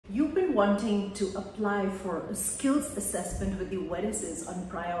been wanting to apply for a skills assessment with the VETASSESS on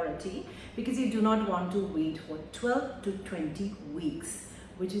priority because you do not want to wait for 12 to 20 weeks,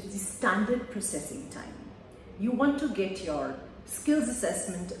 which is the standard processing time. You want to get your skills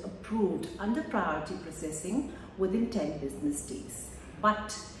assessment approved under priority processing within 10 business days,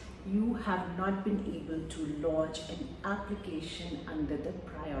 but you have not been able to lodge an application under the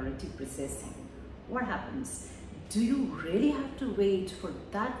priority processing. What happens? Do you really have to wait for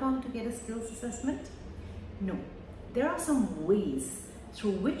that long to get a skills assessment? No. There are some ways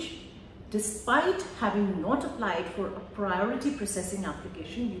through which, despite having not applied for a priority processing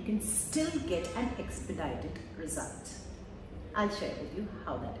application, you can still get an expedited result. I'll share with you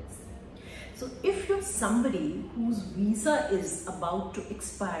how that is. So if you're somebody whose visa is about to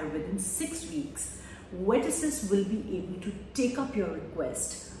expire within 6 weeks, VETASSESS will be able to take up your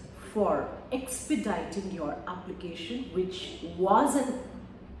request for expediting your application, which was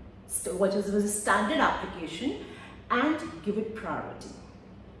a standard application, and give it priority.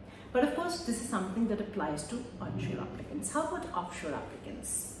 But of course, this is something that applies to onshore applicants. How about offshore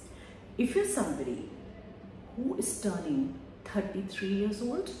applicants? If you're somebody who is turning 33 years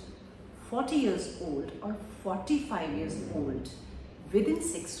old, 40 years old, or 45 years old within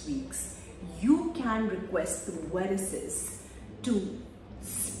 6 weeks, you can request the VETASSESS to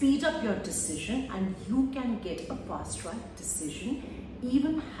speed up your decision, and you can get a fast-track decision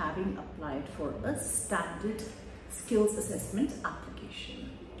even having applied for a standard skills assessment application.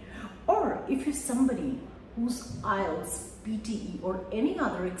 Or if you're somebody whose IELTS, PTE, or any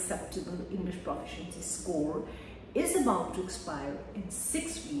other acceptable English proficiency score is about to expire in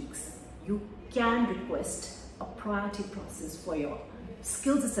 6 weeks, you can request a priority process for your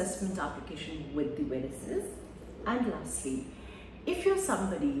skills assessment application with the VETASSESS. And lastly, if you're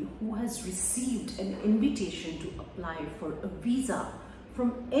somebody who has received an invitation to apply for a visa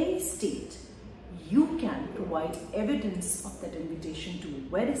from any state, you can provide evidence of that invitation to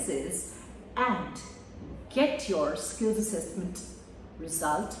VETASSESS and get your skills assessment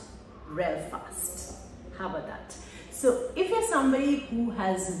result real fast. How about that? So if you're somebody who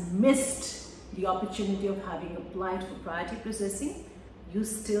has missed the opportunity of having applied for priority processing, you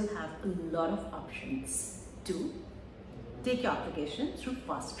still have a lot of options to take your application through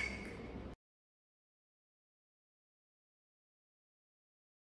fast track.